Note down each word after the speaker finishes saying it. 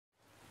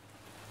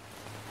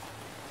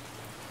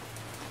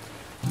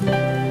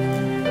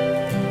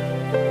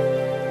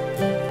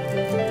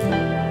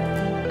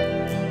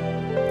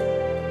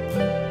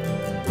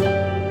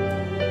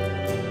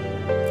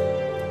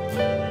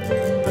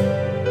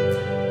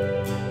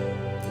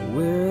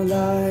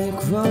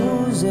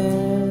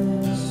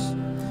roses,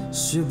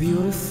 so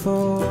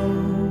beautiful,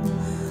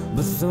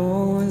 but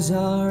thorns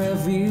are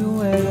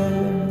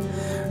everywhere,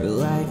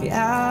 like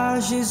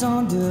ashes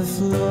on the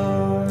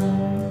floor.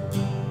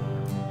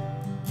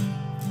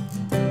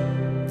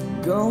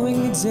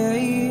 Going a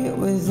day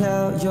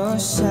without your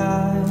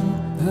side,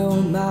 how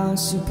am I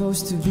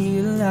supposed to be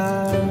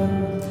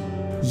alive?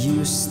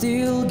 You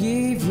still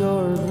give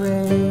your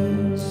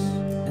grace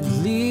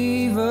and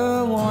leave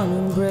a warm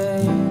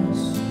embrace.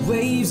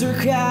 Waves are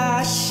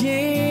crashing,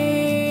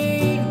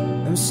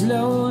 I'm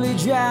slowly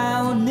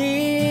drowning,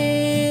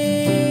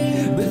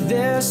 but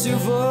there's a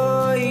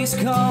voice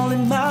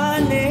calling my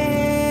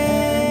name.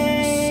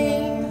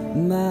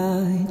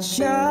 My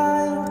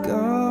child,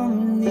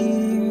 come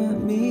near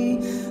me,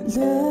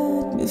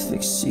 let me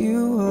fix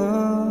you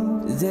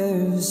up.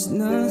 There's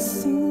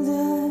nothing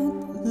that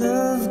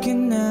love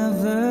can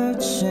never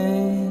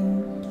change.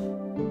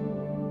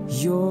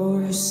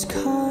 Your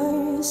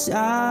scars,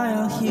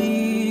 I'll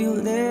heal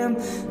them,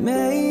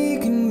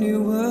 make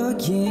new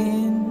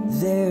again.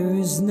 There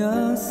is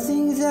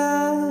nothing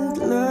that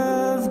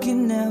love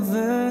can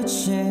never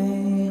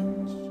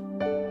change.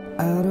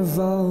 Out of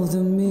all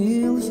the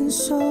million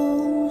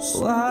souls,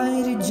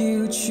 why did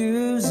you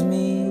choose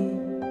me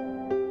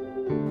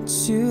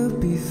to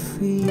be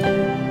free?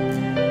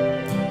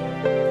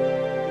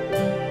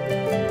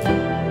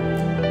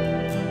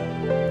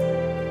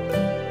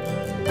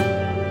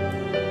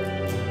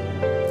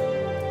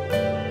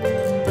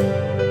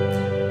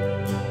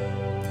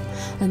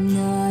 I'm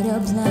not a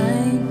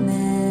blind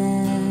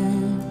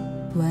man,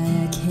 why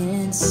I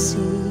can't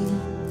see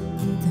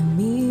the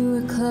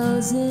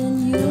miracles in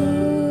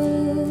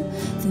you,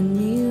 the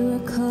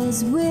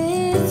miracles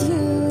with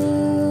you.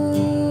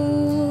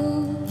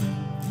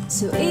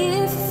 So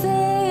if I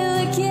fail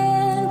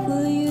again,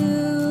 will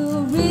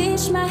you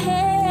reach my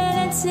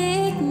hand and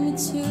take me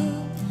to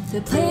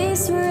the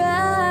place where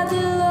I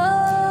belong?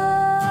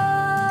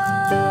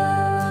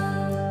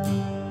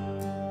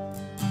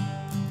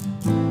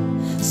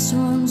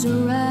 Storms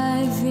are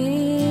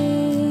arriving,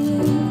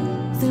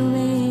 the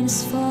rain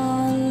is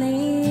falling,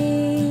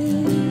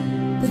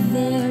 but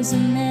there's a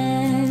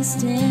man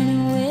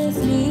standing with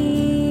me.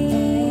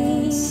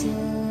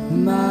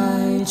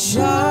 My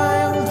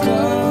child,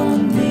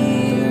 come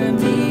near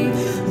me,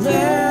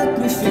 let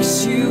me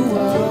fix you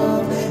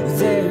up.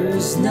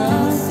 There's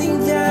nothing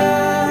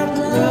that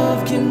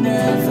love can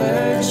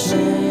never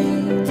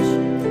change.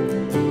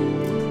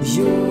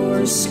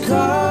 Your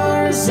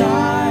scars,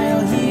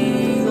 I'll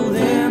heal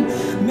them,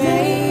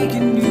 make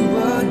new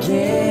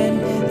again.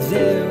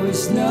 There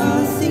is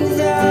nothing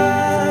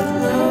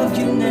that love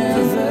can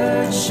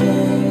never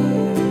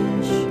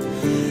change.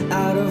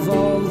 Out of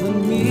all the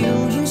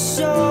million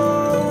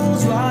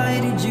souls, why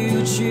did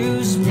you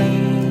choose me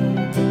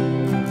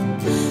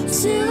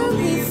To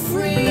be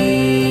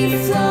free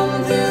from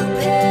the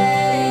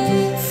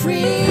pain,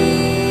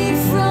 free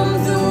from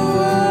the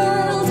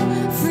world,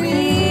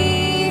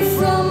 free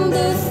from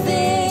the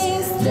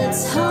things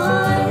that's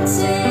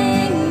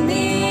haunting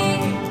me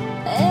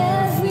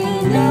every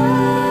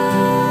night?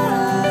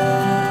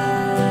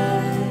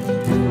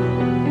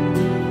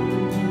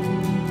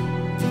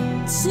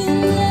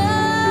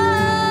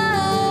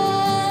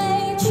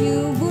 Tonight you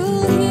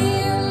will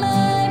hear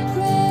my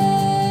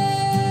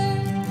prayer.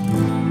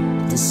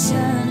 The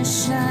sun is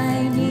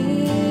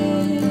shining,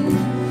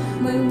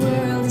 my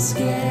world is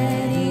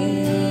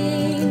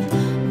getting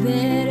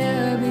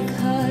better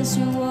because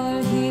you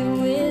are here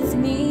with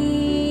me.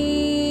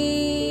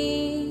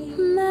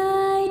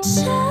 My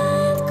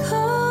child,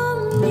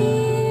 come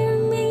near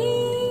me,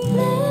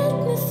 let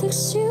me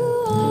fix you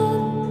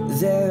up.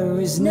 There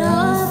is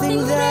nothing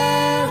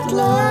that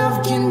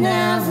love can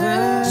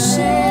never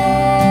change.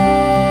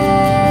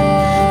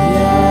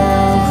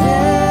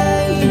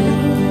 Yahweh, you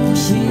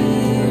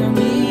hear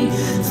me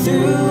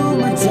through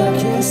my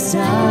darkest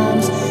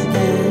times,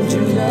 and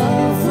your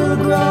love will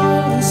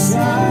grow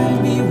inside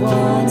me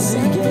once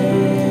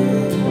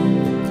again.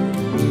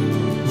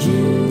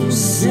 You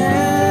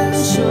send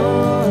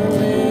your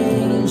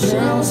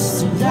angels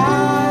to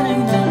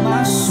lighten up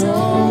my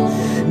soul.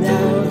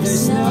 Now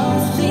there's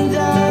nothing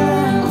that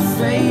I'm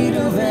afraid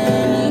of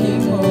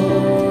anymore.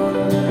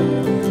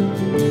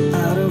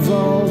 Out of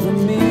all the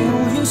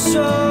million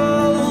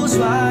souls,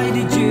 why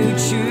did you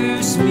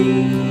choose me